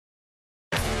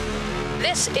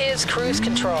This is Cruise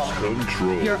Control.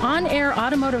 Your on-air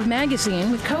automotive magazine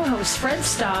with co-hosts Fred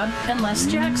Staub and Les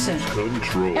Jackson.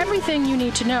 Everything you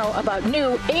need to know about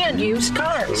new and used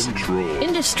cars.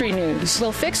 Industry news.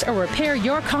 We'll fix or repair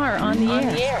your car on the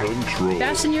air.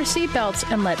 Fasten your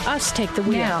seatbelts and let us take the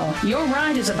wheel. Now, your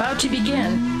ride is about to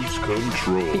begin.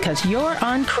 Because you're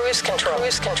on Cruise Control.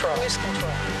 Cruise Control. Cruise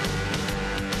Control.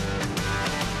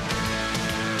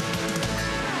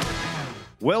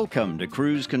 Welcome to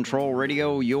Cruise Control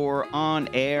Radio, your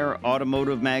on-air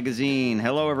automotive magazine.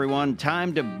 Hello, everyone.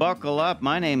 Time to buckle up.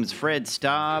 My name's Fred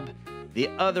Staub. The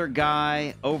other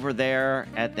guy over there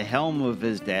at the helm of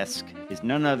his desk is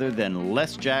none other than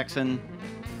Les Jackson,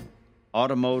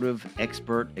 automotive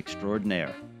expert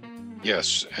extraordinaire.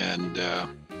 Yes, and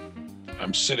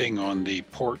I'm sitting on the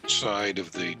port side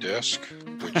of the desk,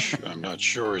 which I'm not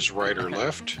sure is right or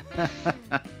left.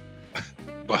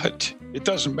 But it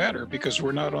doesn't matter because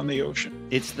we're not on the ocean.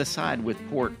 It's the side with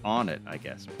port on it, I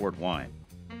guess, port wine.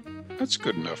 That's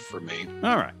good enough for me.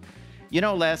 All right. You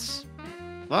know, Les,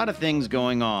 a lot of things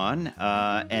going on,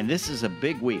 and this is a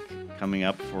big week coming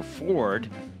up for Ford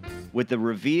with the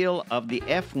reveal of the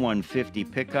F-150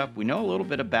 pickup. We know a little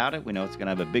bit about it. We know it's going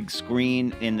to have a big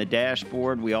screen in the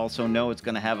dashboard. We also know it's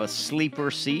going to have a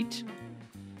sleeper seat.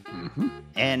 Mm-hmm.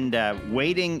 And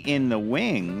waiting in the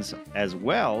wings as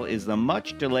well is the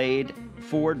much-delayed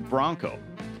Ford Bronco.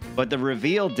 But the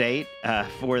reveal date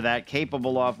for that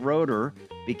capable off-roader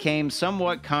became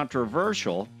somewhat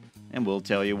controversial, and we'll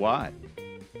tell you why.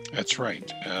 That's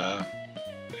right.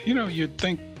 You'd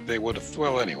think they would have...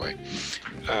 Well, anyway,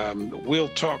 we'll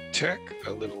talk tech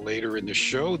a little later in the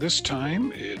show. This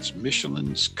time, it's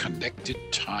Michelin's connected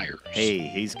tires. Hey,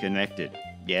 he's connected.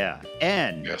 Yeah,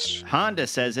 and yes. Honda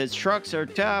says its trucks are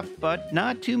tough, but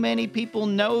not too many people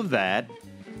know that.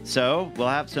 So we'll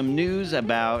have some news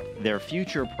about their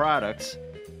future products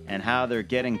and how they're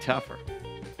getting tougher.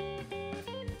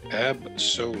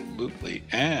 Absolutely.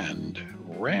 And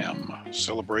Ram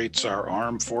celebrates our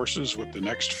armed forces with the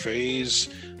next phase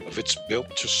of its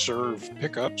built-to-serve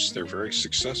pickups. They're very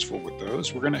successful with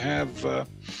those. We're going to have... the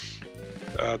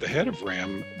head of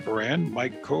Ram brand,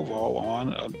 Mike Koval,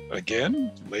 on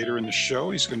again later in the show.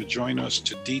 He's going to join us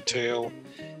to detail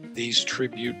these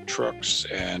tribute trucks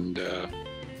and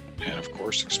of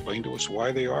course, explain to us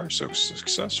why they are so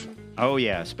successful. Oh,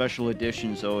 yeah. Special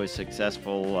editions always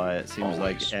successful. It seems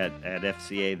like at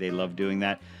FCA, they love doing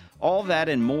that. All that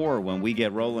and more when we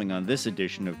get rolling on this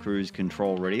edition of Cruise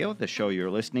Control Radio, the show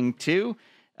you're listening to.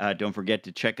 Don't forget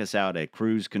to check us out at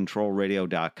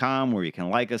cruisecontrolradio.com, where you can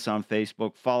like us on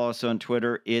Facebook, follow us on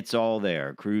Twitter. It's all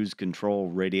there,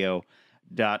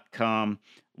 cruisecontrolradio.com.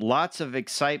 Lots of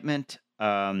excitement.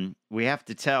 We have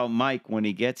to tell Mike when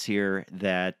he gets here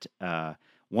that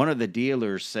one of the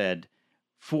dealers said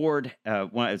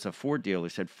it's a Ford dealer,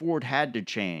 said Ford had to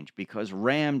change because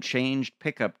Ram changed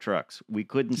pickup trucks. We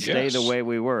couldn't stay the way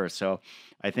we were. So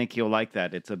I think he'll like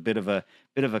that. It's a bit of a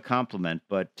compliment,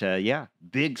 but yeah,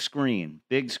 big screen.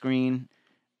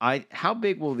 How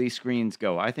big will these screens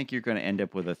go? I think you're going to end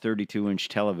up with a 32-inch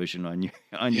television on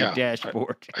your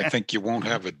dashboard. I think you won't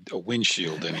have a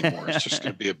windshield anymore. It's just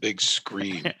going to be a big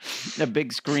screen. A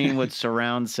big screen with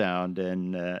surround sound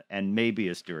and maybe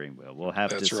a steering wheel. We'll have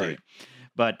to see. That's right.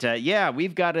 But yeah,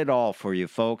 we've got it all for you,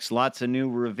 folks. Lots of new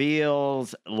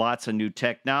reveals, lots of new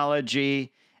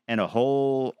technology, and a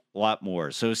whole lot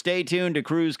more. So stay tuned to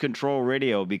Cruise Control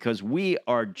Radio because we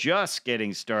are just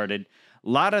getting started. A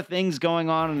lot of things going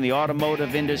on in the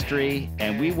automotive industry,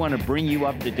 and we want to bring you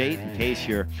up to date in case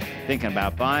you're thinking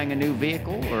about buying a new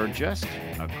vehicle or just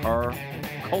a car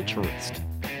culturist.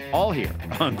 All here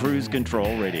on Cruise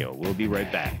Control Radio. We'll be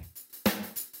right back.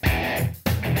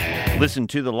 Listen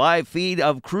to the live feed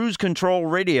of Cruise Control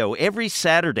Radio every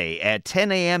Saturday at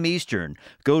 10 a.m. Eastern.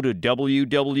 Go to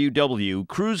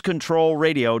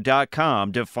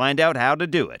www.cruisecontrolradio.com to find out how to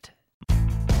do it.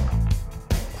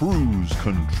 Cruise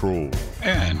Control.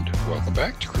 And welcome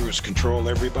back to Cruise Control,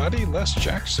 everybody. Les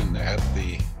Jackson at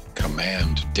the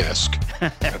command desk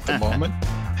at the moment.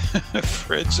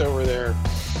 Fred's over there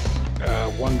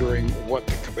wondering what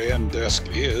the command desk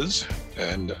is.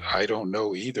 And I don't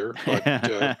know either,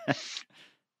 but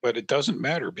but it doesn't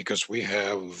matter because we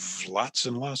have lots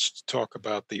and lots to talk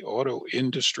about the auto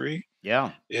industry.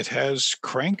 Yeah. It has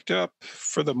cranked up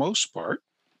for the most part.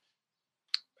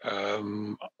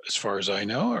 As far as I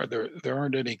know, there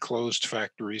aren't any closed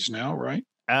factories now, right?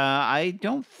 I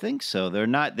don't think so.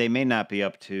 They may not be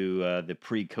up to the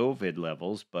pre-COVID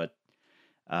levels, but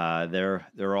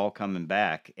they're all coming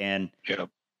back. And Yep.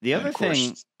 the And other of course,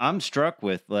 thing I'm struck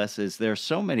with, Les, is there's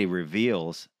so many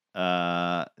reveals.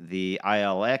 The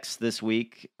ILX this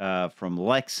week from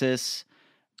Lexus,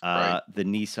 the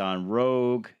Nissan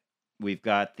Rogue. We've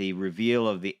got the reveal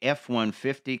of the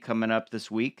F-150 coming up this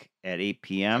week at 8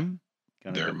 p.m.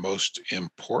 Their most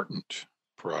important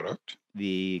product.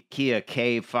 The Kia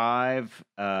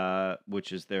K5,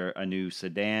 which is a new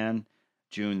sedan,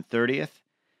 June 30th.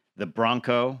 The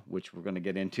Bronco, which we're going to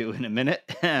get into in a minute.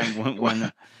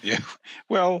 Yeah.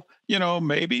 Well,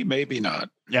 maybe not.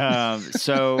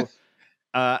 So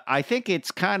I think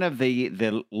it's kind of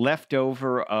the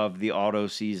leftover of the auto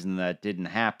season that didn't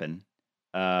happen.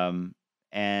 And,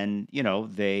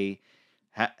 they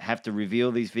have to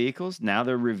reveal these vehicles. Now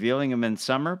they're revealing them in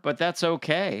summer, but that's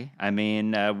okay. I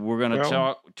mean, we're going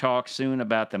to talk soon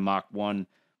about the Mach 1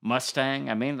 Mustang.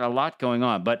 I mean, a lot going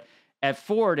on. But at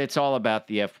Ford, it's all about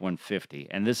the F-150.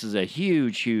 And this is a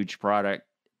huge, huge product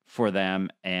for them,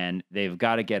 and they've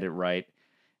got to get it right.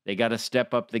 They got to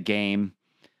step up the game.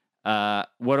 What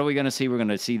are we going to see? We're going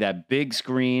to see that big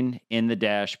screen in the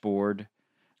dashboard.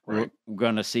 Right. We're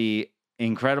going to see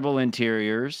incredible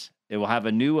interiors. It will have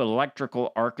a new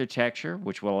electrical architecture,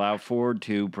 which will allow Ford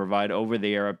to provide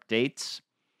over-the-air updates.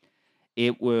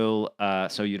 It will,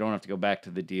 so you don't have to go back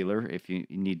to the dealer if you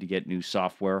need to get new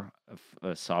software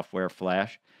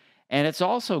flash. And it's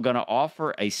also going to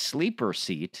offer a sleeper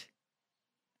seat,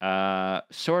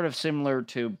 sort of similar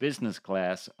to business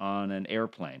class on an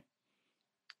airplane.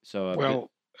 So,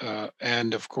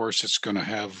 and of course, it's going to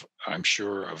have, I'm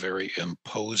sure, a very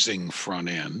imposing front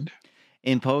end.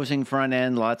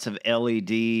 Lots of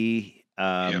LED,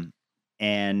 Yep.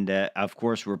 and of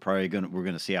course, we're going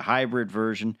to see a hybrid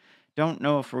version. Don't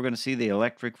know if we're going to see the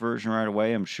electric version right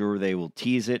away. I'm sure they will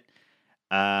tease it.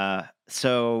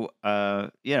 So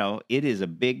it is a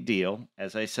big deal.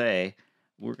 As I say,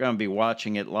 we're going to be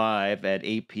watching it live at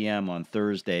 8 p.m. on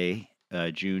Thursday,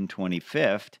 June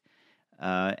 25th.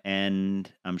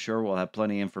 And I'm sure we'll have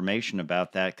plenty of information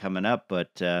about that coming up,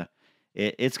 but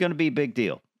it's going to be a big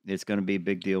deal. It's going to be a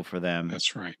big deal for them.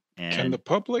 That's right. And can the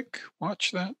public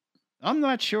watch that? I'm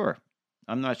not sure.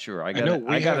 I got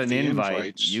an invite.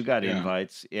 Invites. You got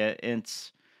invites.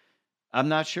 I'm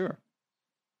not sure.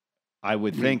 I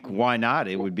would think, why not?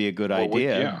 It would be a good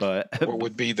idea. But what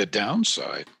would be the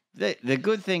downside? The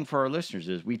good thing for our listeners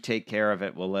is we take care of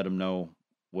it. We'll let them know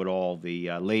what all the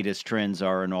latest trends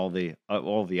are and all the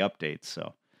updates.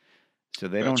 So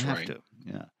they don't have to.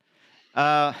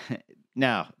 Yeah.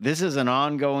 Now, this is an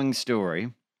ongoing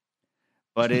story,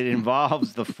 but it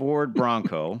involves the Ford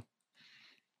Bronco.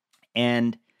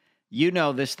 And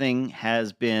this thing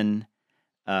has been,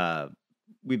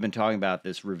 we've been talking about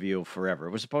this reveal forever.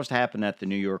 It was supposed to happen at the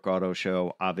New York Auto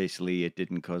Show. Obviously, it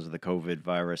didn't because of the COVID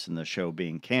virus and the show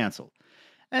being canceled.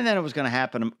 And then it was going to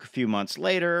happen a few months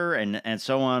later, and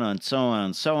so on and so on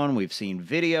and so on. We've seen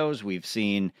videos. We've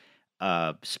seen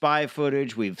spy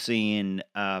footage. We've seen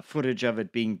footage of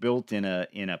it being built in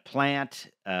a plant.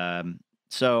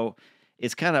 So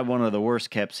it's kind of one of the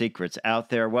worst kept secrets out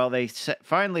there. Well, they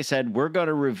finally said, we're going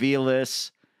to reveal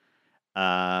this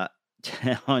on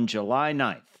July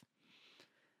 9th.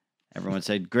 Everyone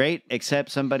said, great,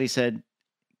 except somebody said,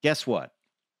 guess what?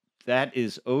 That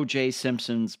is O.J.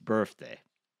 Simpson's birthday.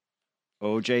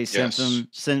 O.J.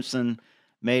 Simpson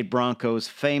made Broncos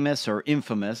famous or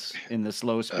infamous in the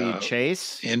slow-speed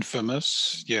chase.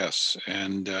 Infamous, yes.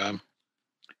 And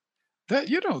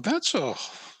that's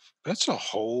a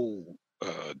whole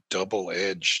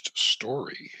double-edged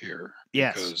story here.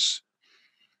 Yes.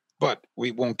 But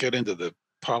we won't get into the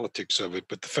politics of it,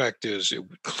 but the fact is it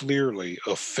clearly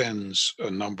offends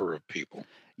a number of people.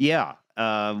 Yeah.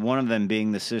 One of them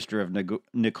being the sister of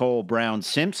Nicole Brown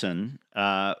Simpson,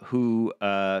 who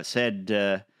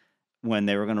said when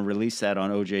they were going to release that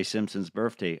on O.J. Simpson's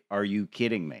birthday, "Are you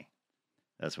kidding me?"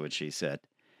 That's what she said.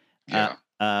 Yeah.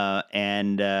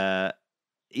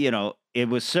 It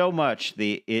was so much,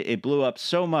 it blew up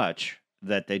so much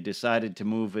that they decided to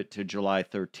move it to July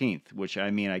 13th, which,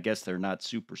 I guess they're not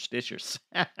superstitious.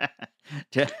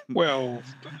 Well,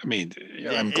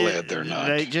 I'm glad they're not.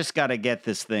 They just got to get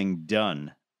this thing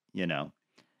done,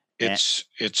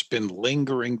 It's been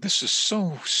lingering. This is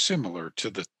so similar to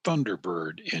the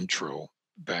Thunderbird intro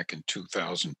back in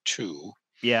 2002.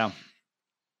 Yeah.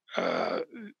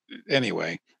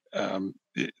 Anyway,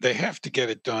 they have to get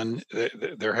it done.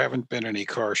 There haven't been any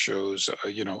car shows.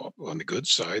 On the good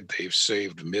side, they've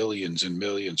saved millions and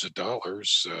millions of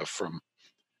dollars from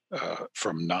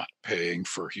not paying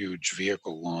for huge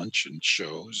vehicle launch and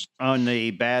shows. On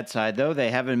the bad side, though,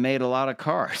 they haven't made a lot of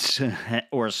cars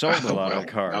or sold a lot of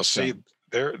cars. Now, see,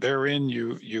 therein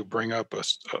you bring up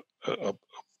a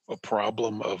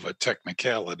problem of a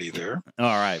technicality there. All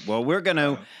right. Well, we're going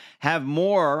to have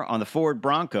more on the Ford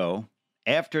Bronco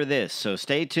after this. So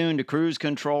stay tuned to Cruise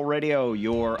Control Radio,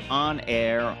 your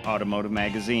on-air automotive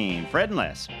magazine. Fred and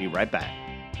Les, be right back.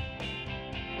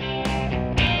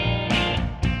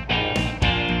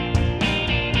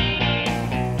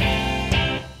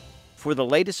 For the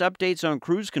latest updates on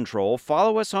Cruise Control,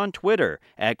 follow us on Twitter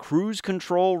at Cruise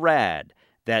Control Rad.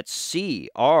 That's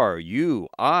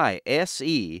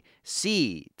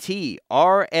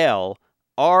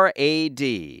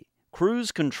CruiseControlRad.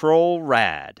 Cruise Control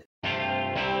Rad.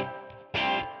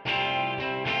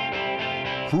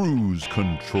 Cruise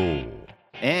Control.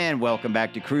 And welcome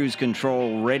back to Cruise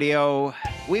Control Radio.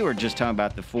 We were just talking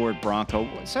about the Ford Bronco.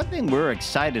 Something we're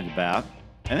excited about.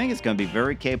 I think it's going to be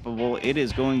very capable. It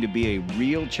is going to be a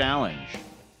real challenge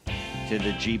to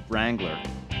the Jeep Wrangler.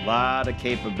 A lot of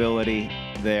capability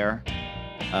there.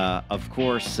 Of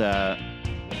course,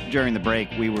 during the break,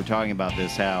 we were talking about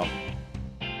this,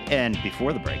 and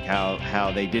before the break,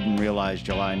 how they didn't realize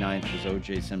July 9th was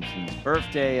O.J. Simpson's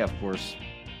birthday. Of course,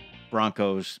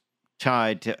 Broncos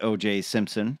tied to O.J.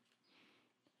 Simpson.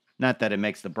 Not that it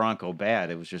makes the Bronco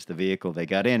bad. It was just the vehicle they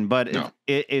got in. But no.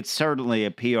 It's certainly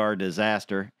a PR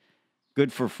disaster.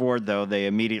 Good for Ford, though. They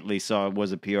immediately saw it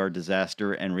was a PR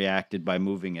disaster and reacted by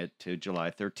moving it to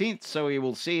July 13th. So we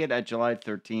will see it at July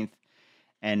 13th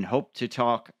and hope to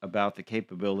talk about the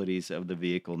capabilities of the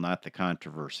vehicle, not the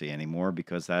controversy anymore,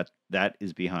 because that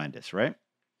is behind us, right?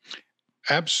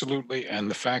 Absolutely.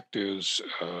 And the fact is,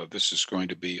 this is going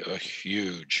to be a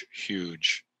huge,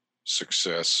 huge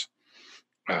success.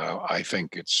 I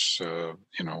think it's,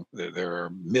 there are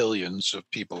millions of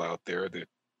people out there that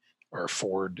are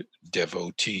Ford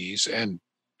devotees. And,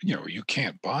 you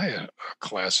can't buy a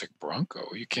classic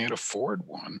Bronco. You can't afford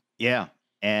one. Yeah.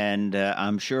 And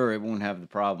I'm sure it won't have the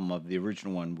problem of the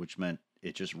original one, which meant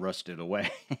it just rusted away.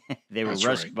 They were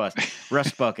rust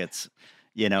buckets,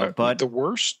 but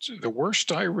the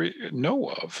worst I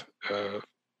know of,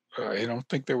 I don't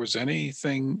think there was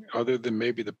anything other than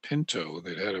maybe the Pinto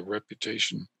that had a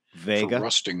reputation for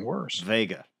rusting worse.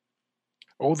 Vega.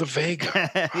 Oh, the Vega.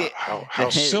 How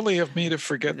silly of me to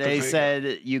forget the Vega. They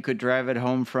said you could drive it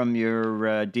home from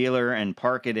your dealer and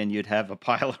park it, and you'd have a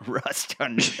pile of rust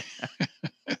under it.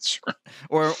 That's right.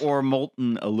 Or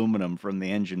molten aluminum from the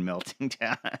engine melting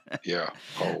down. Yeah.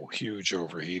 Oh, huge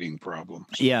overheating problems.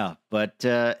 Yeah, but...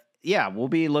 we'll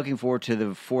be looking forward to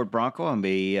the Ford Bronco and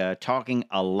be talking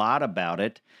a lot about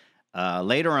it.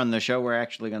 Later on the show, we're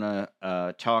actually going to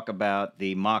talk about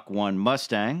the Mach 1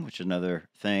 Mustang, which is another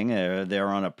thing. They're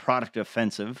on a product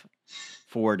offensive,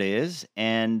 Ford is.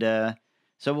 And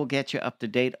so we'll get you up to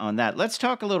date on that. Let's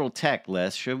talk a little tech,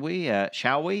 Les, shall we? How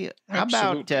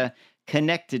Absolutely. about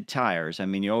connected tires? I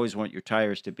mean, you always want your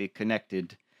tires to be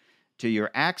connected to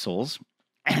your axles,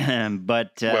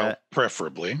 but... well,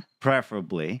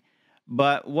 preferably.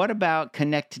 But what about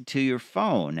connected to your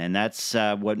phone? And that's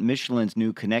what Michelin's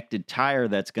new connected tire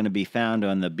that's going to be found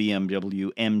on the BMW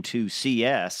M2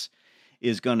 CS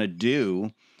is going to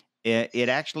do. It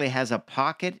actually has a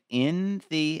pocket in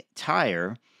the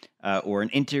tire, or an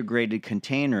integrated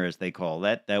container, as they call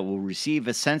that will receive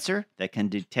a sensor that can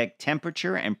detect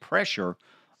temperature and pressure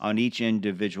on each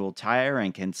individual tire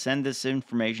and can send this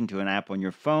information to an app on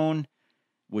your phone,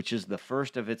 which is the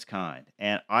first of its kind.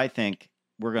 And I think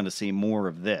we're going to see more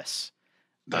of this.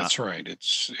 That's right.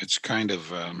 It's kind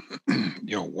of one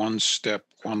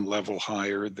level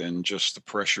higher than just the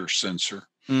pressure sensor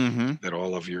that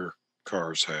all of your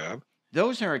cars have.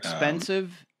 Those are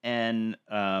expensive and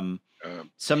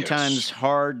sometimes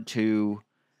hard to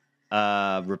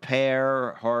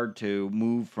repair, hard to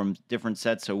move from different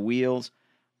sets of wheels.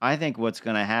 I think what's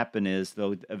going to happen is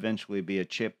there'll eventually be a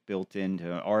chip built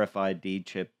into an RFID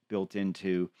chip built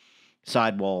into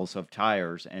sidewalls of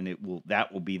tires, and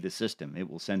that will be the system. It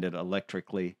will send it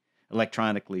electronically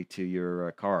to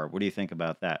your car. What do you think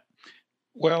about that?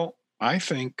 Well, I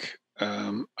think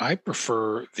I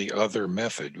prefer the other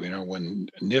method. When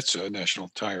NHTSA, National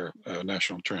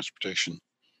Transportation,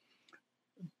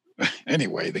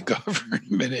 anyway, the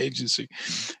government agency,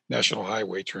 National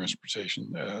Highway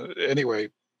Transportation,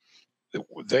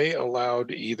 they allowed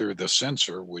either the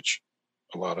sensor, which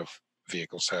a lot of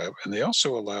vehicles have, and they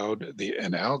also allowed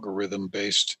an algorithm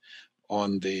based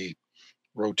on the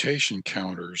rotation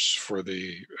counters for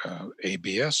the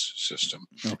ABS system.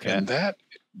 Okay. And that's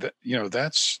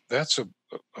a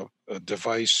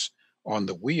device on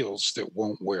the wheels that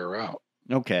won't wear out.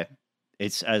 Okay.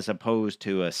 It's as opposed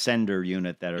to a sender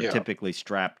unit that are typically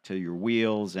strapped to your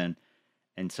wheels and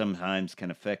sometimes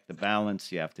can affect the balance.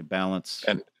 You have to balance.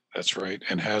 And that's right.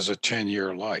 And has a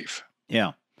 10-year life.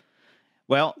 Yeah.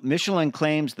 Well, Michelin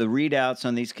claims the readouts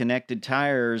on these connected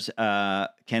tires can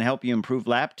help you improve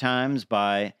lap times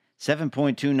by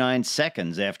 7.29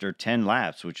 seconds after 10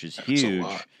 laps, which is That's huge. a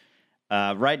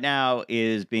lot. Right now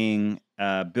is being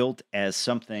built as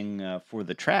something for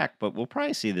the track, but we'll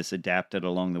probably see this adapted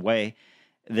along the way.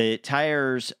 The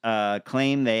tires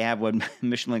claim they have what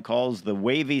Michelin calls the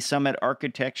Wavy Summit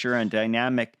architecture and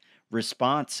dynamic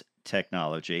response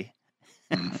technology.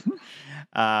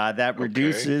 That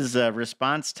reduces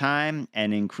response time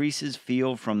and increases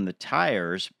feel from the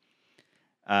tires.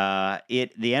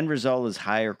 The end result is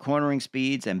higher cornering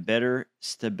speeds and better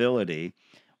stability.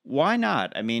 Why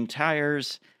not? I mean,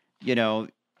 tires,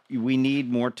 we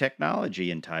need more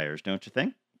technology in tires, don't you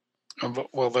think?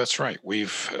 Well, that's right.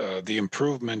 We've the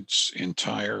improvements in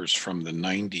tires from the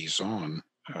 90s on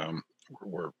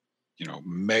were,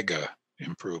 mega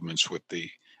improvements with the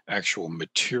actual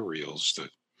materials,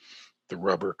 the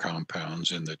rubber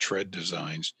compounds and the tread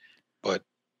designs. But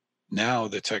now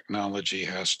the technology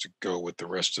has to go with the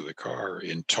rest of the car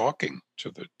in talking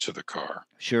to the car.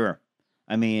 Sure.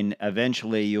 I mean,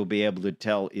 eventually you'll be able to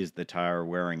tell, is the tire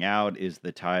wearing out? Is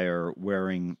the tire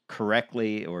wearing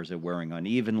correctly, or is it wearing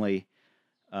unevenly?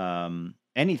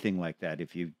 Anything like that.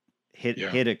 If you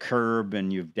hit a curb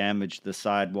and you've damaged the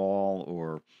sidewall,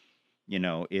 or,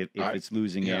 if it's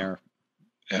losing air.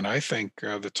 And I think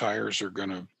the tires are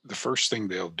the first thing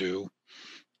they'll do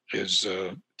is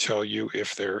tell you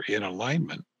if they're in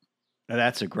alignment.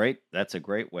 That's a great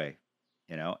way,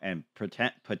 and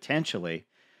potentially,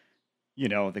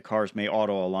 the cars may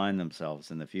auto align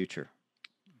themselves in the future.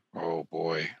 Oh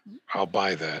boy, I'll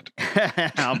buy that.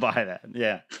 I'll buy that.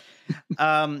 Yeah.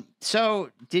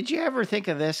 So did you ever think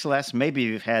of this, Les? Maybe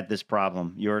you've had this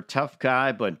problem. You're a tough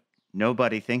guy, but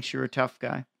nobody thinks you're a tough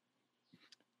guy.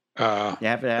 You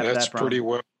have that's that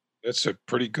problem? That's a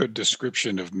pretty good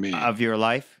description of me. Of your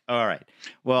life? All right.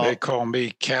 Well, they call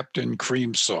me Captain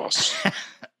Cream Sauce.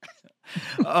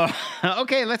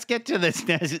 Okay, let's get to this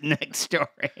next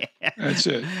story. That's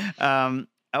it.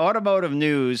 Automotive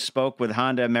News spoke with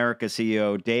Honda America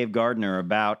CEO Dave Gardner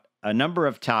about a number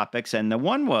of topics, and the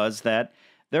one was that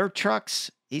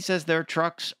he says their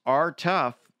trucks are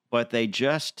tough, but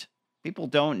people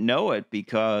don't know it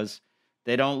because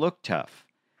they don't look tough.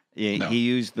 No. He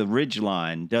used the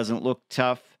Ridgeline. Doesn't look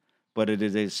tough, but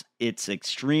it's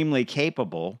extremely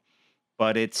capable,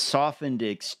 but its softened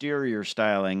exterior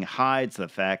styling hides the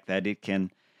fact that it can,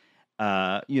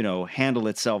 handle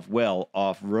itself well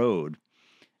off-road.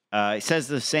 He says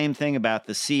the same thing about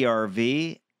the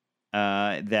CR-V,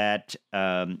 that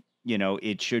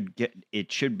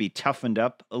it should be toughened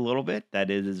up a little bit,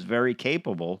 that it is very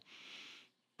capable,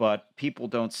 but people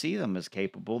don't see them as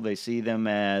capable. They see them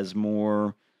as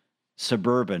more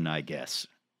suburban, I guess,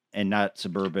 and not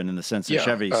suburban in the sense of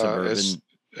Chevy Suburban.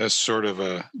 As sort of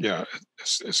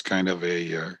as kind of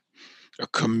a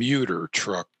commuter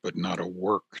truck, but not a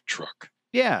work truck.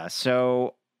 Yeah,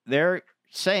 so they're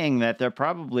saying that they're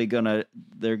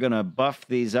gonna buff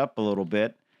these up a little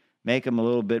bit, make them a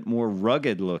little bit more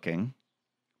rugged looking,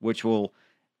 which will,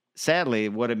 sadly,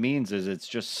 what it means is it's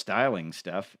just styling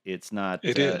stuff. It's not.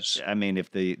 It is. I mean,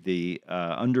 if the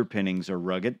underpinnings are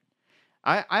rugged,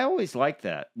 I always liked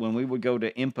that when we would go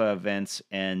to IMPA events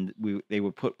and they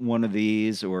would put one of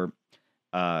these or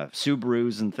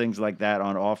Subarus and things like that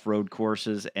on off-road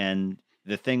courses, and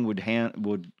the thing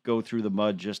would go through the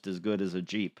mud just as good as a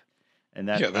Jeep. And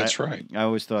that's right. I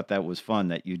always thought that was fun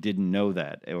that you didn't know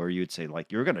that, or you'd say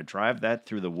like, you're going to drive that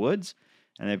through the woods,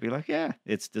 and they'd be like, yeah,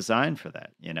 it's designed for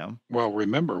that, Well,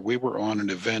 remember, we were on an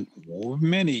event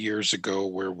many years ago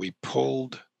where we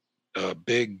pulled a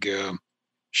big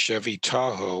Chevy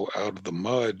Tahoe out of the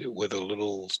mud with a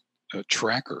little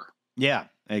tracker. Yeah,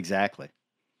 exactly.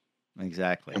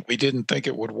 And we didn't think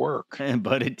it would work.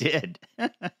 But it did.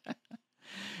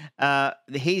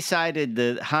 He cited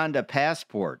the Honda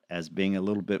Passport as being a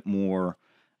little bit more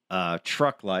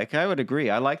truck-like. I would agree.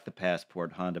 I like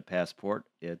the Honda Passport.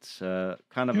 It's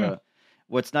kind of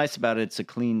what's nice about it, it's a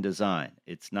clean design.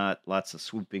 It's not lots of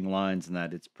swooping lines and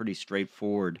that. It's pretty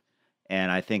straightforward. And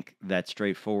I think that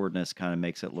straightforwardness kind of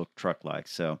makes it look truck-like.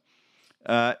 So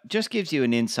just gives you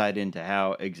an insight into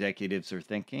how executives are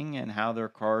thinking and how their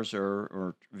cars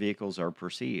or vehicles are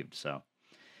perceived. So,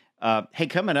 hey,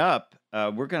 coming up,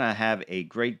 we're going to have a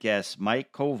great guest,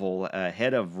 Mike Koval,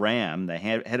 head of Ram, the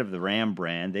head of the Ram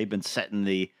brand. They've been setting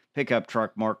the pickup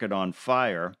truck market on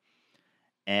fire.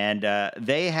 And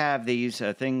they have these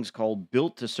things called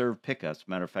Built to Serve pickups.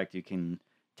 Matter of fact, you can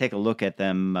take a look at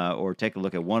them or take a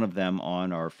look at one of them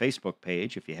on our Facebook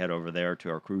page. If you head over there to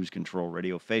our Cruise Control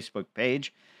Radio Facebook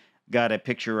page, got a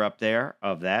picture up there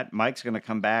of that. Mike's going to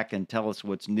come back and tell us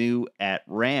what's new at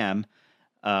Ram.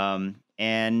 And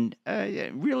and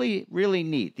really, really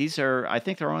neat. These are, I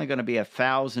think, there are only going to be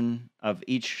 1,000 of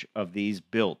each of these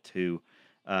built to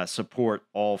support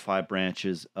all 5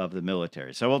 branches of the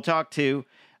military. So we'll talk to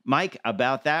Mike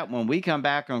about that when we come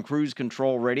back on Cruise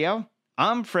Control Radio.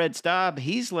 I'm Fred Staub.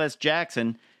 He's Les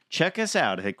Jackson. Check us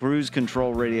out at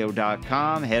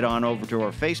cruisecontrolradio.com. Head on over to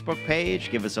our Facebook page,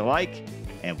 give us a like,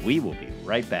 and we will be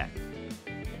right back.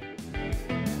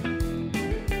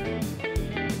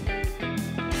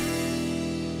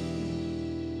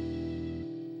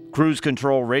 Cruise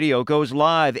Control Radio goes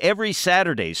live every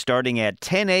Saturday starting at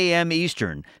 10 a.m.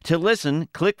 Eastern. To listen,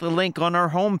 click the link on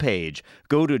our homepage.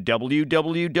 Go to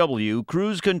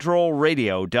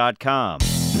www.cruisecontrolradio.com.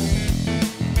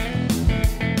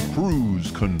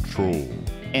 Cruise Control.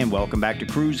 And welcome back to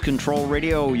Cruise Control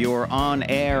Radio, your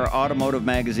on-air automotive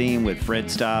magazine with Fred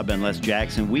Staub and Les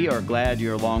Jackson. We are glad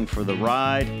you're along for the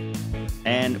ride.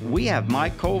 And we have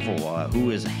Mike Koval, who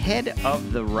is head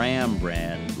of the Ram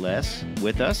brand, Les,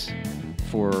 with us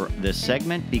for this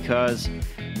segment because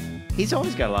he's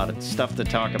always got a lot of stuff to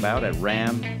talk about at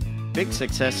Ram. Big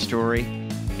success story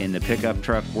in the pickup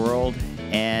truck world.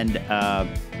 And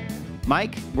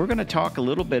Mike, we're going to talk a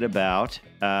little bit about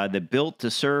the Built to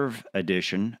Serve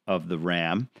edition of the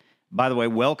Ram. By the way,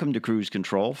 welcome to Cruise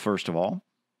Control, first of all.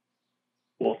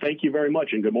 Well, thank you very much,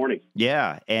 and good morning.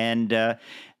 Yeah, and I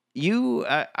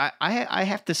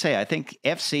have to say, I think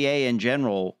FCA in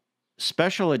general,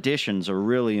 special editions are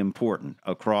really important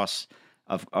across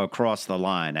the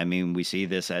line. I mean, we see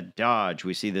this at Dodge,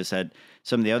 we see this at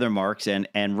some of the other marques,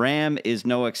 and Ram is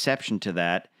no exception to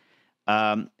that.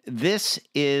 This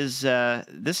is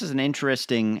an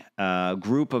interesting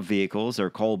group of vehicles. They're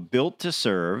called Built to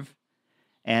Serve,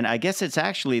 and I guess it's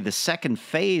actually the second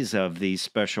phase of these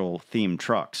special themed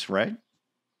trucks, right?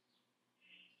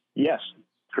 Yes,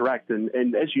 correct.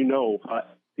 And as you know,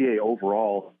 FCA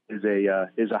overall is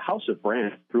a house of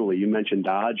brands. Truly, you mentioned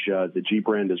Dodge, the G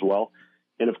brand as well,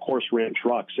 and of course Ram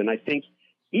Trucks. And I think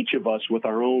each of us, with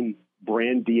our own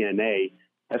brand DNA,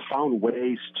 have found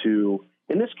ways to,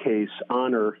 in this case,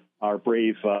 honor our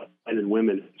brave men and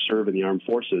women who serve in the armed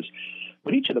forces.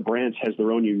 But each of the brands has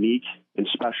their own unique and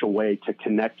special way to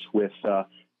connect with our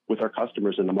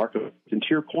customers in the market. And to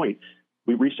your point,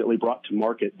 we recently brought to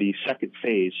market the second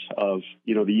phase of,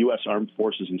 the U.S. Armed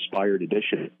Forces Inspired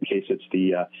Edition. In case it's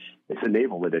the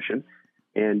Naval Edition,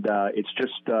 and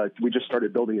we just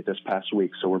started building it this past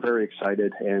week. So we're very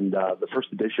excited, and the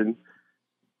first edition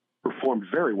performed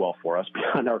very well for us,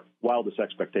 beyond our wildest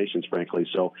expectations, frankly.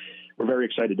 So we're very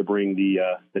excited to bring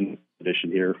the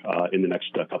edition here in the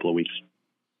next couple of weeks.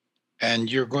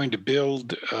 And you're going to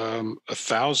build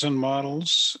 1,000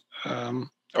 models.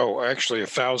 Actually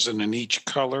 1,000 in each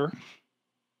color.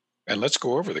 And let's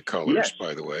go over the colors, yes.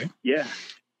 By the way. Yeah.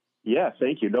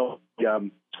 Thank you. No,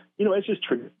 it's just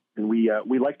tradition. We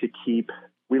like to keep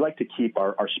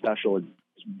our special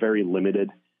very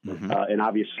limited. Mm-hmm. And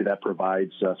obviously that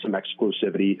provides some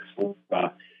exclusivity for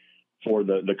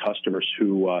the customers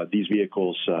who these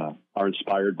vehicles are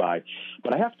inspired by.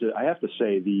 But I have to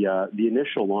say the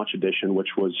initial launch edition,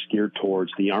 which was geared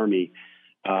towards the Army,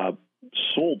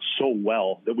 sold so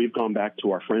well that we've gone back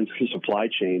to our friends in the supply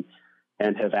chain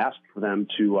and have asked for them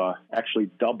to actually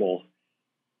double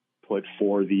put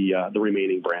for the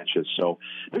remaining branches. So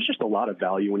there's just a lot of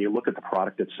value when you look at the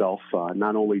product itself.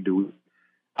 Not only do we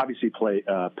obviously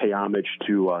pay homage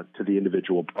to the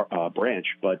individual branch,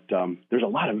 but there's a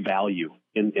lot of value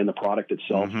in the product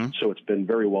itself. Mm-hmm. So it's been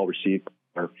very well received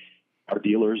by our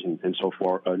dealers and so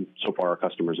far our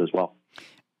customers as well.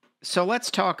 So let's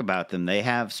talk about them. They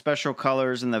have special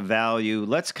colors and the value.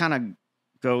 Let's kind of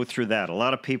go through that. A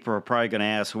lot of people are probably going to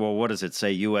ask, well, what does it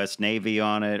say, U.S. Navy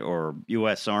on it or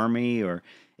U.S. Army? Or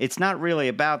it's not really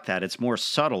about that. It's more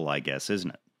subtle, I guess,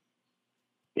 isn't it?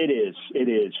 It is.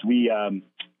 We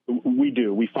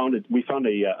do. We found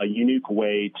a unique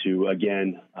way to,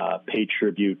 again, pay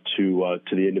tribute to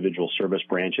the individual service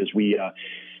branches. We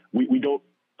don't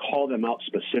call them out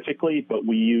specifically, but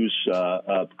we use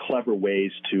clever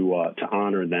ways to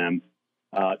honor them.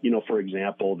 For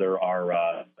example, there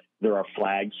are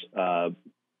flags are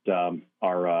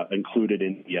included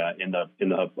in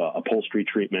the upholstery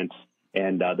treatment,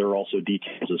 and there are also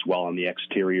details as well on the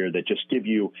exterior that just give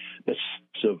you the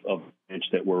sense of branch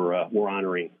that we're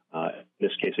honoring. In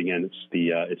this case, again,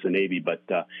 it's the Navy, but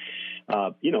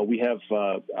we have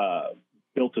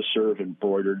Built to Serve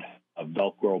embroidered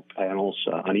Velcro panels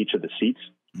on each of the seats.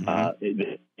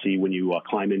 Mm-hmm. See when you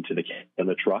climb into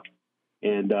the truck,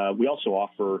 and we also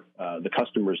offer the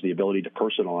customers the ability to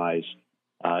personalize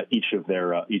each of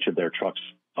their trucks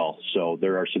well. So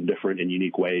there are some different and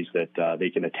unique ways that they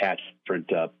can attach different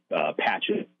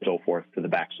patches and so forth to the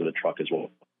backs of the truck as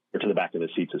well, or to the back of the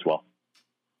seats as well.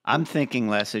 I'm thinking,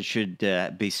 Les, it should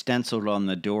be stenciled on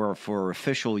the door for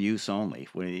official use only.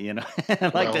 You know,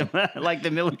 like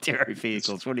the military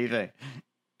vehicles. What do you think?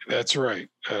 That's right.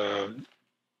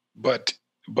 But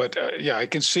yeah, I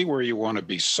can see where you want to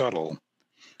be subtle,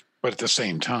 but at the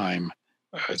same time,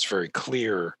 it's very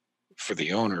clear for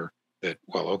the owner that,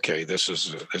 well, okay, this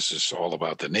is all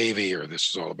about the Navy, or this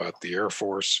is all about the Air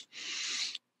Force.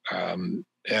 And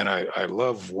I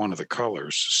love one of the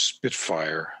colors,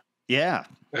 Spitfire. Yeah,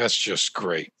 that's just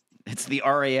great. It's the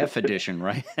RAF edition,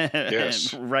 right?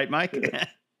 Yes, right, Mike.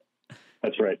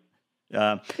 That's right.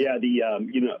 Yeah,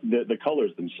 the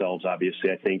colors themselves,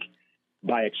 obviously, I think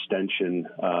by extension,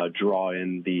 draw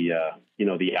in the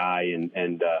eye,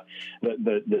 and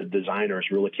the designers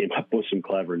really came up with some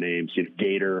clever names.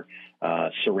 Gator,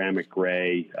 ceramic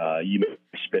gray,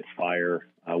 Spitfire.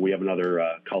 We have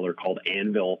another color called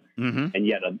Anvil, and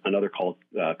yet another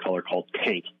color called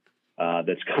Tank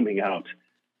that's coming out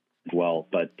as well.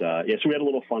 But so we had a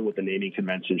little fun with the naming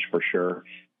conventions for sure.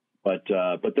 But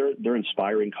they're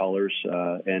inspiring colors,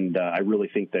 and I really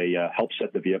think they help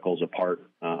set the vehicles apart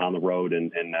on the road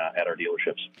and at our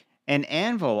dealerships. And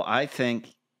Anvil, I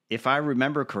think, if I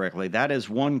remember correctly, that is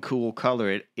one cool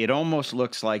color. It almost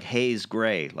looks like haze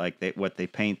gray, like what they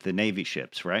paint the Navy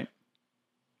ships, right?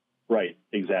 Right,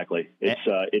 exactly. It's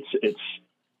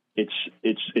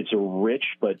a rich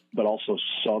but also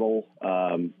subtle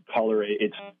color.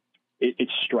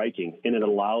 It's striking, and it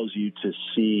allows you to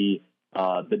see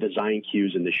the design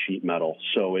cues in the sheet metal.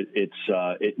 So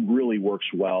it really works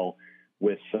well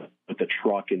with the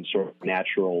truck and sort of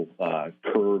natural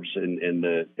curves and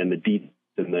the deep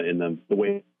in the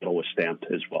way it was stamped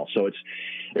as well. So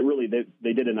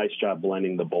they did a nice job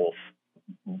blending the both,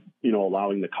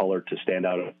 allowing the color to stand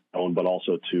out on its own, but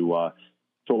also to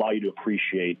allow you to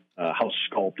appreciate how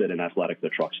sculpted and athletic the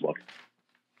trucks look.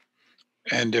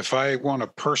 And if I want to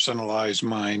personalize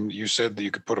mine, you said that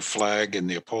you could put a flag in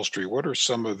the upholstery. What are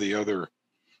some of the other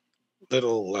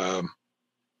little,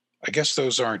 I guess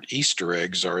those aren't Easter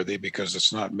eggs, are they? Because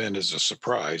it's not meant as a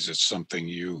surprise. It's something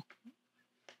you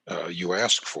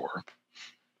ask for.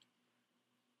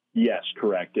 Yes,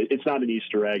 correct. It's not an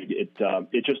Easter egg.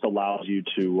 It just allows you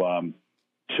to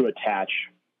attach,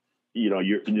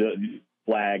 your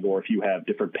flag, or if you have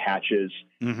different patches,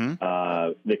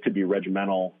 that could be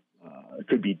regimental. It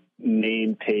could be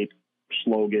name tape,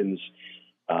 slogans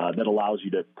that allows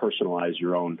you to personalize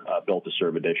your own Built to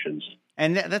Serve editions.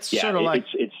 And that's sort of like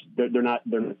they're not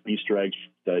Easter eggs.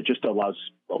 It just allows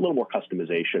a little more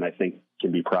customization. I think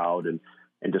can be proud and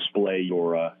display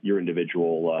your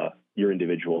individual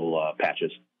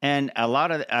patches. And a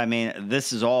lot of,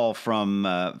 this is all from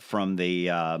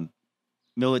the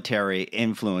military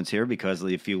influence here, because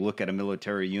if you look at a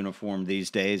military uniform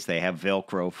these days, they have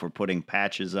Velcro for putting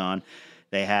patches on.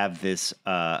 They have this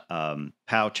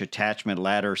pouch attachment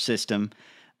ladder system,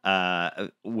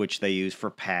 which they use for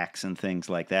packs and things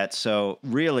like that. So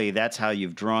really, that's how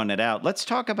you've drawn it out. Let's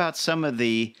talk about some of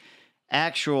the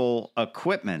actual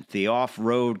equipment, the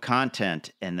off-road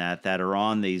content, and that are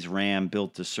on these Ram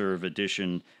Built to Serve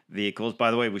edition vehicles.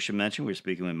 By the way, we should mention we're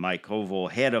speaking with Mike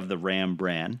Koval, head of the Ram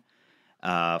brand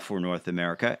for North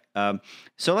America.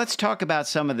 So let's talk about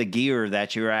some of the gear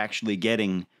that you're actually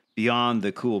getting beyond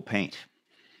the cool paint.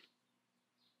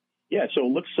 Yeah, so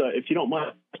let's, if you don't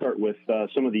mind, start with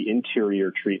some of the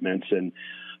interior treatments. And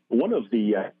one of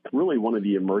the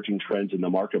emerging trends in the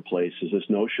marketplace is this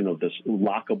notion of this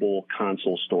lockable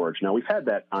console storage. Now, we've had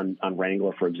that on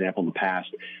Wrangler, for example, in the past.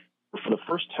 For the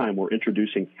first time, we're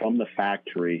introducing from the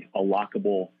factory a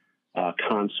lockable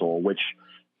console, which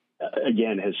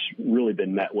again has really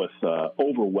been met with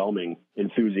overwhelming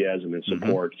enthusiasm and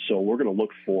support. So we're going to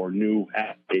look for new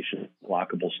application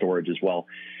lockable storage as well.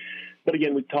 But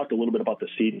again, we talked a little bit about the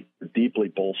seat, deeply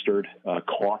bolstered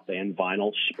cloth and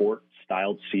vinyl sport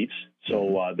styled seats.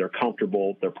 So they're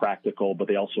comfortable, they're practical, but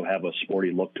they also have a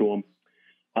sporty look to them.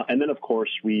 And then, of course,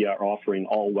 we are offering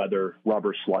all-weather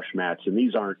rubber slush mats, and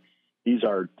these aren't this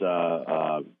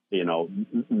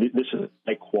is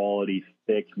high quality,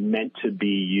 thick, meant to be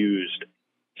used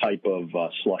type of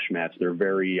slush mats. They're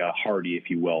very hardy,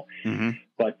 if you will.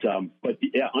 But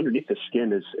yeah, underneath the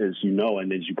skin, as you know,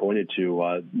 and as you pointed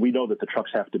to, we know that the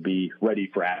trucks have to be ready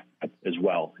for action as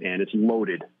well, and it's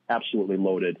loaded, absolutely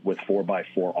loaded with 4x4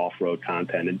 off-road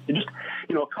content, and just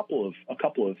a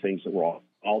couple of things that were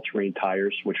all-terrain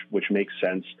tires, which makes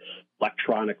sense.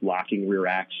 Electronic locking rear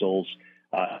axles.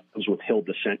 Comes with hill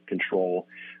descent control.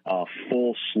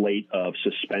 full slate of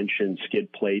suspension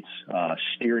skid plates,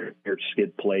 steering gear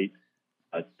skid plate,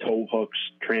 tow hooks,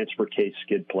 transfer case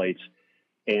skid plates,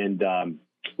 and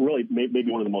really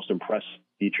maybe one of the most impressive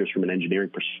features from an engineering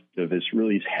perspective is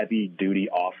really these heavy-duty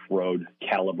off-road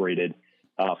calibrated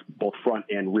both front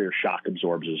and rear shock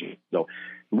absorbers. So,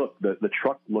 look, the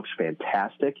truck looks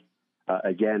fantastic.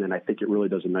 Again, and I think it really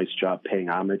does a nice job paying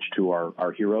homage to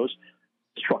our heroes.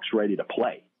 This truck's ready to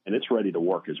play, and it's ready to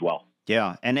work as well.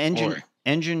 Yeah, and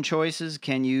engine choices,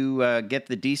 can you get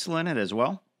the diesel in it as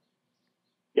well?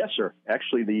 Yes, sir.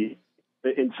 Actually,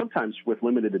 and sometimes with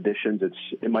limited editions,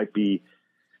 it might be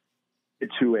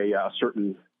to a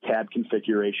certain cab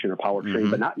configuration or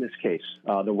powertrain, but not in this case.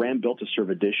 The Ram Built to Serve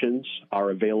editions are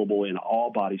available in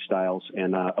all body styles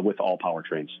and with all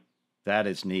powertrains. That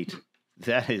is neat.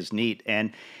 That is neat.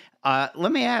 And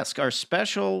let me ask, our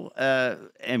special,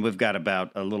 and we've got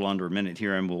about a little under a minute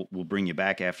here, and we'll bring you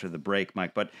back after the break,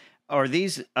 Mike, but are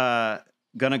these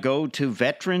going to go to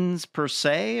veterans per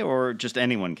se, or just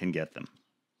anyone can get them?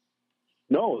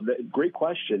 No, great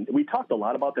question. We talked a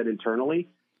lot about that internally,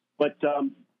 but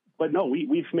no,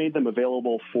 we've made them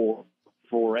available for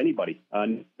anybody,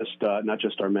 not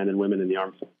just our men and women in the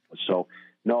armed forces. So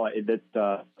no,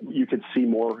 you can see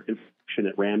more information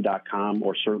at ram.com,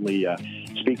 or certainly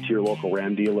speak to your local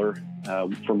Ram dealer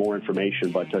for more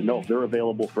information. But no, they're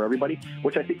available for everybody,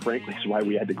 which I think, frankly, is why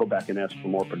we had to go back and ask for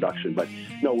more production. But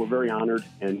no, we're very honored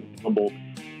and humbled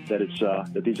that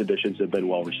these editions have been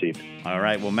well received. All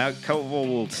right. Well, Mike Koval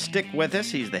will stick with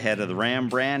us. He's the head of the Ram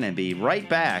brand, and be right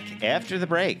back after the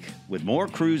break with more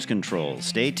Cruise Control.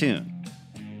 Stay tuned.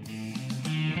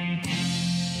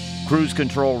 Cruise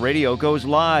Control Radio goes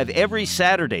live every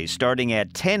Saturday starting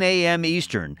at 10 a.m.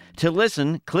 Eastern. To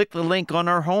listen, click the link on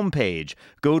our homepage.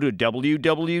 Go to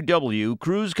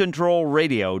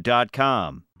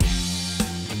www.cruisecontrolradio.com.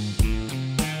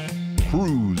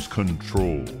 Cruise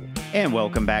Control. And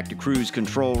welcome back to Cruise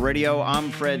Control Radio.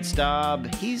 I'm Fred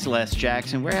Staub. He's Les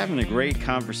Jackson. We're having a great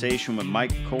conversation with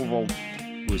Mike Koval,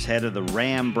 who's head of the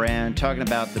Ram brand, talking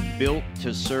about the Built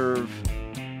to Serve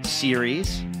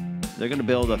series. They're going to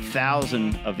build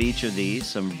 1,000 of each of these,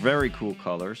 some very cool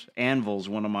colors. Anvil's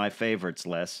one of my favorites,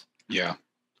 Les. Yeah,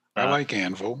 I like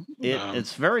Anvil.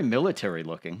 It's very military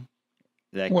looking.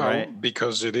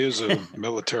 Because it is a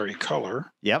military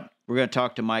color. Yep. We're going to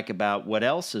talk to Mike about what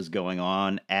else is going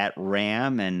on at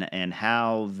Ram and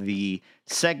how the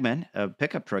segment,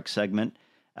 pickup truck segment,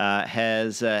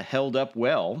 has held up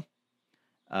well,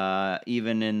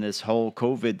 even in this whole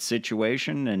COVID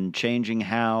situation, and changing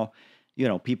how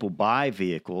people buy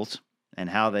vehicles and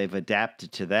how they've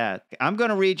adapted to that. I'm going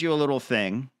to read you a little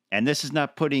thing, and this is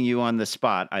not putting you on the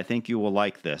spot. I think you will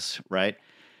like this, right?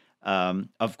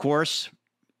 Of course,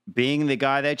 being the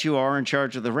guy that you are in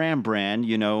charge of the Ram brand,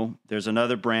 there's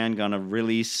another brand going to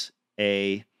release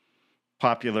a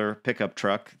popular pickup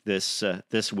truck this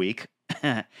week.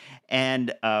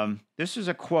 And this is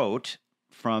a quote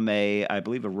from I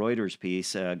believe a Reuters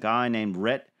piece, a guy named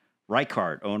Rhett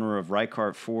Reichart, owner of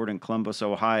Reichart Ford in Columbus,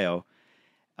 Ohio.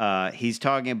 He's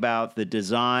talking about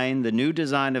the new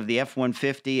design of the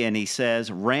F-150, and he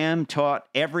says, Ram taught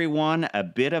everyone a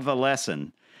bit of a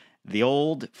lesson. The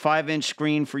old 5-inch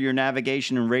screen for your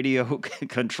navigation and radio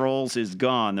controls is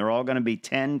gone. They're all going to be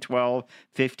 10, 12,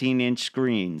 15-inch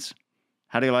screens.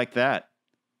 How do you like that?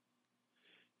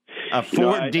 A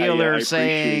Ford dealer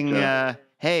saying,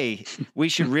 hey, we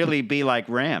should really be like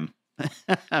Ram.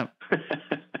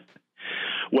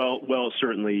 Well,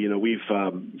 certainly, we've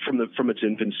from its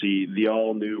infancy, the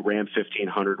all-new Ram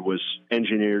 1500 was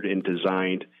engineered and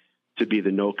designed to be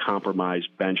the no-compromise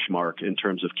benchmark in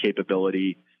terms of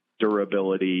capability,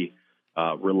 durability,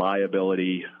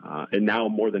 reliability, and now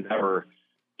more than ever,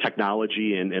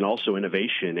 technology and also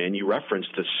innovation. And you referenced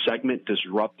the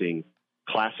segment-disrupting,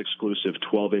 class-exclusive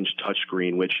 12-inch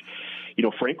touchscreen, which,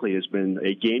 frankly, has been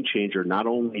a game changer not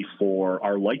only for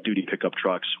our light-duty pickup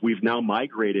trucks. We've now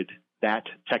migrated that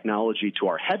technology to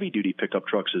our heavy-duty pickup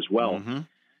trucks as well. Mm-hmm.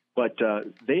 But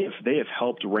they have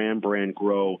helped Ram brand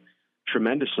grow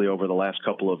tremendously over the last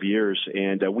couple of years,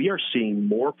 and we are seeing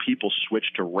more people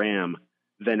switch to Ram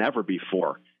than ever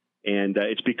before. And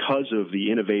it's because of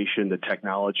the innovation, the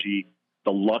technology,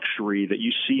 the luxury that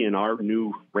you see in our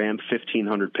new Ram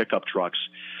 1500 pickup trucks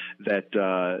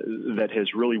that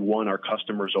has really won our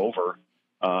customers over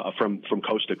from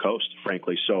coast to coast,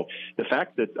 frankly. So the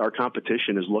fact that our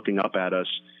competition is looking up at us,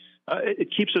 it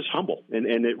keeps us humble,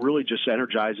 and it really just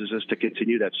energizes us to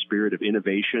continue that spirit of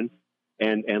innovation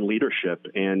and leadership.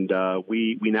 And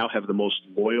we now have the most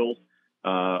loyal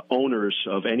owners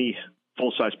of any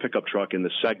full-size pickup truck in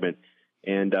the segment.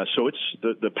 And so it's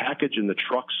the package and the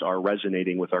trucks are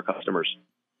resonating with our customers.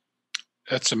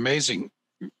 That's amazing.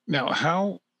 Now,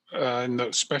 how,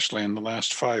 especially in the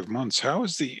last 5 months, how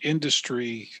is the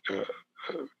industry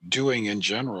doing in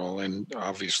general, and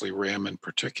obviously Ram in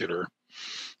particular?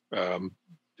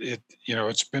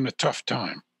 It's been a tough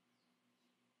time.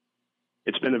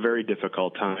 It's been a very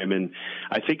difficult time, and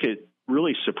I think it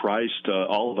really surprised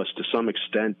all of us to some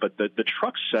extent. But the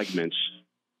truck segments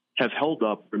have held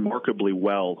up remarkably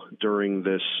well during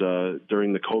the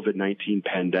COVID-19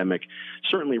 pandemic,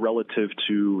 certainly relative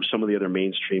to some of the other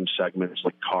mainstream segments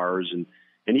like cars and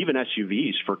even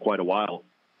SUVs for quite a while.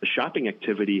 The shopping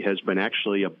activity has been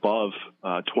actually above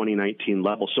 2019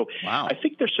 levels. So wow. I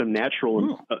think there's some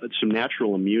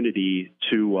natural immunity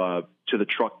to the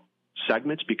truck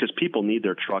segments because people need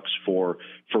their trucks for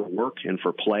work and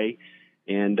for play.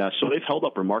 And so they've held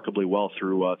up remarkably well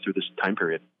through this time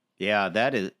period. Yeah,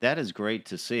 that is great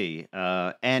to see.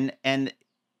 And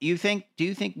do you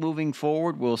think moving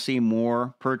forward we'll see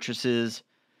more purchases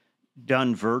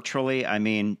done virtually? I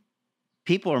mean,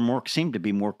 people seem to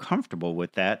be more comfortable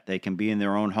with that. They can be in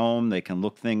their own home, they can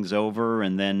look things over,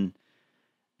 and then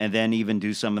even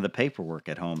do some of the paperwork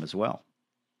at home as well.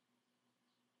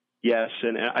 Yes,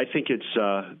 and I think it's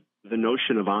the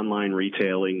notion of online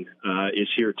retailing is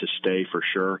here to stay for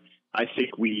sure. I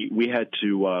think we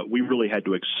really had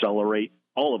to accelerate.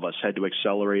 All of us had to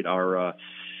accelerate our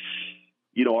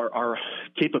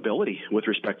capability with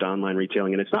respect to online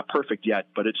retailing, and it's not perfect yet,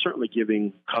 but it's certainly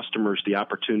giving customers the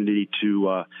opportunity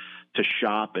to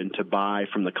shop and to buy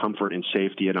from the comfort and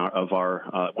safety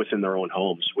within their own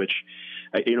homes. Which,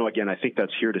 again, I think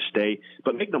that's here to stay.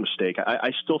 But make no mistake,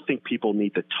 I still think people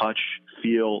need to touch,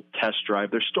 feel, test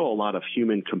drive. There's still a lot of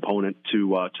human component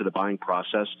to the buying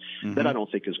process that I don't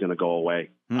think is going to go away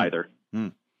either.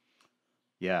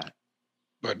 Yeah.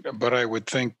 But I would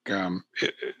think,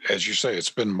 as you say, it's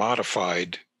been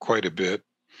modified quite a bit,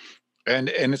 and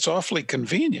it's awfully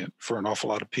convenient for an awful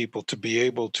lot of people to be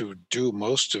able to do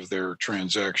most of their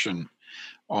transaction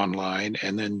online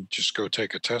and then just go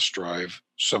take a test drive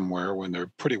somewhere when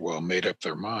they're pretty well made up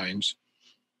their minds.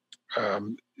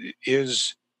 Have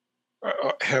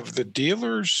the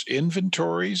dealers'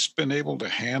 inventories been able to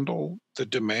handle the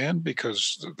demand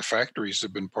because the factories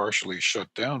have been partially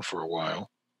shut down for a while?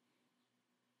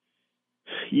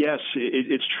 Yes,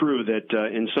 it's true that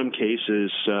in some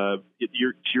cases, to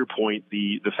your point,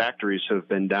 the factories have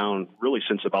been down really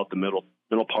since about the middle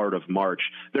part of March.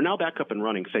 They're now back up and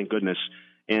running, thank goodness.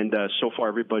 And so far,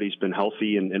 everybody's been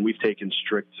healthy, and we've taken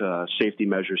strict safety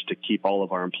measures to keep all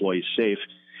of our employees safe.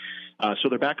 So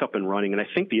they're back up and running, and I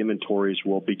think the inventories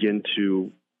will begin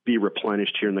to be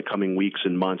replenished here in the coming weeks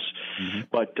and months.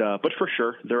 But for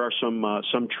sure, there are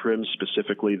some trims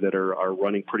specifically that are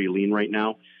running pretty lean right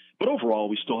now. But overall,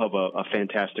 we still have a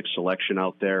fantastic selection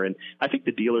out there, and I think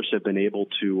the dealers have been able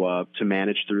to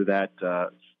manage through that,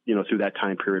 through that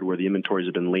time period where the inventories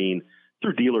have been lean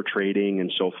through dealer trading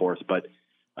and so forth. But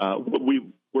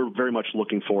we're very much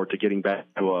looking forward to getting back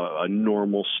to a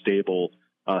normal, stable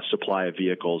supply of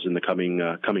vehicles in the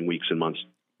coming weeks and months.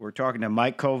 We're talking to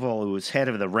Mike Koval, who is head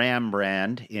of the Ram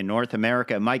brand in North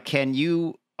America. Mike,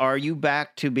 are you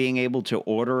back to being able to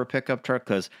order a pickup truck?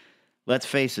 Because let's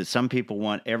face it, some people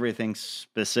want everything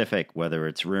specific, whether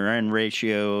it's rear-end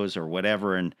ratios or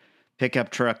whatever. And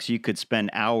pickup trucks, you could spend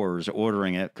hours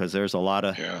ordering it because there's a lot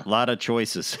of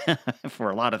choices for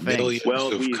a lot of things.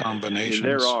 Millions of combinations.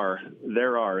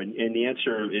 There are, and the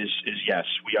answer is yes.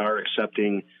 We are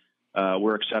accepting.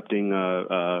 We're accepting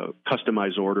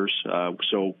customized orders.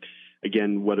 So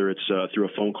again, whether it's through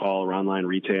a phone call or online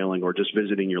retailing or just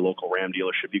visiting your local Ram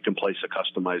dealership, you can place a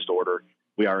customized order.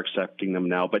 We are accepting them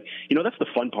now. But, that's the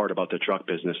fun part about the truck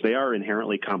business. They are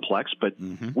inherently complex, but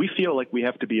we feel like we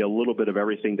have to be a little bit of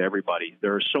everything to everybody.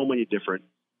 There are so many different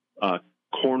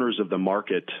corners of the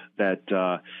market that,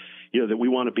 that we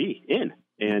want to be in.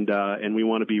 And we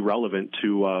want to be relevant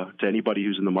to anybody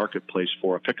who's in the marketplace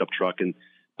for a pickup truck. And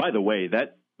by the way,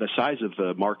 the size of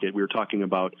the market, we were talking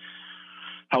about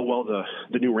how well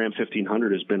the new Ram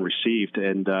 1500 has been received,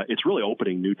 and it's really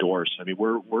opening new doors. I mean,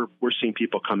 we're seeing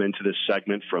people come into this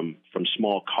segment from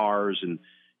small cars and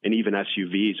even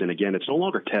SUVs, and again, it's no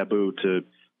longer taboo to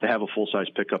have a full-size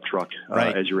pickup truck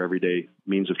as your everyday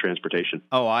means of transportation.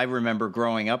 Oh, I remember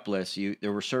growing up, Les,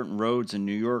 there were certain roads in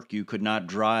New York you could not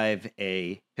drive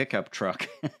a pickup truck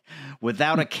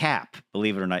without a cap,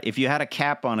 believe it or not. If you had a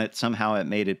cap on it, somehow it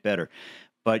made it better.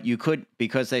 But you could,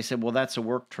 because they said, well, that's a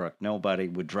work truck. Nobody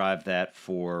would drive that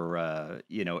for,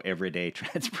 everyday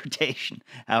transportation.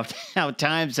 How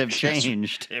times have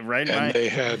changed, right? And they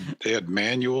had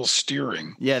manual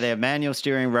steering. Yeah, they have manual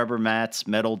steering, rubber mats,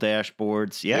 metal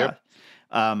dashboards. Yeah.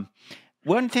 Yep.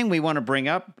 One thing we want to bring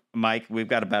up, Mike, we've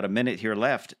got about a minute here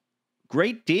left.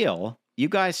 Great deal. You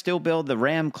guys still build the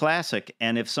Ram Classic.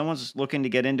 And if someone's looking to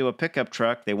get into a pickup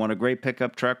truck, they want a great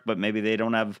pickup truck, but maybe they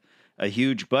don't have a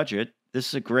huge budget, this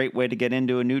is a great way to get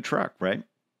into a new truck, right?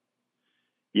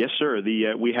 Yes, sir.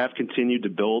 We have continued to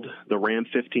build the Ram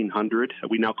 1500.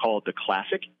 We now call it the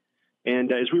Classic.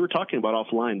 And as we were talking about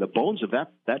offline, the bones of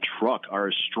that truck are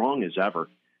as strong as ever.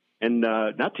 And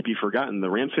not to be forgotten, the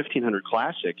Ram 1500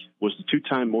 Classic was the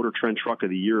 2-time Motor Trend Truck of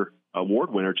the Year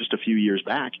award winner just a few years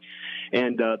back.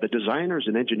 And the designers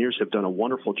and engineers have done a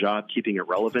wonderful job keeping it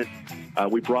relevant.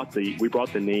 We brought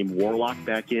the name Warlock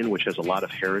back in, which has a lot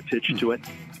of heritage to it.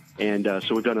 And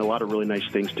so we've done a lot of really nice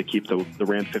things to keep the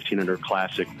Ram 1500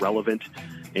 Classic relevant.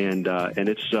 And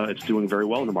it's doing very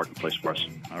well in the marketplace for us.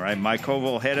 All right, Mike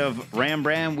Koval, head of Ram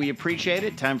Brand, we appreciate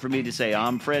it. Time for me to say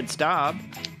I'm Fred Staub.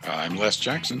 I'm Les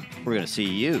Jackson. We're going to see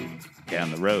you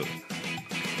down the road.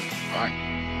 Bye.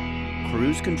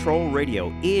 Cruise Control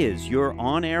Radio is your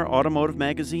on-air automotive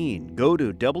magazine. Go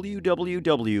to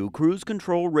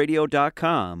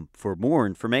www.cruisecontrolradio.com for more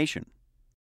information.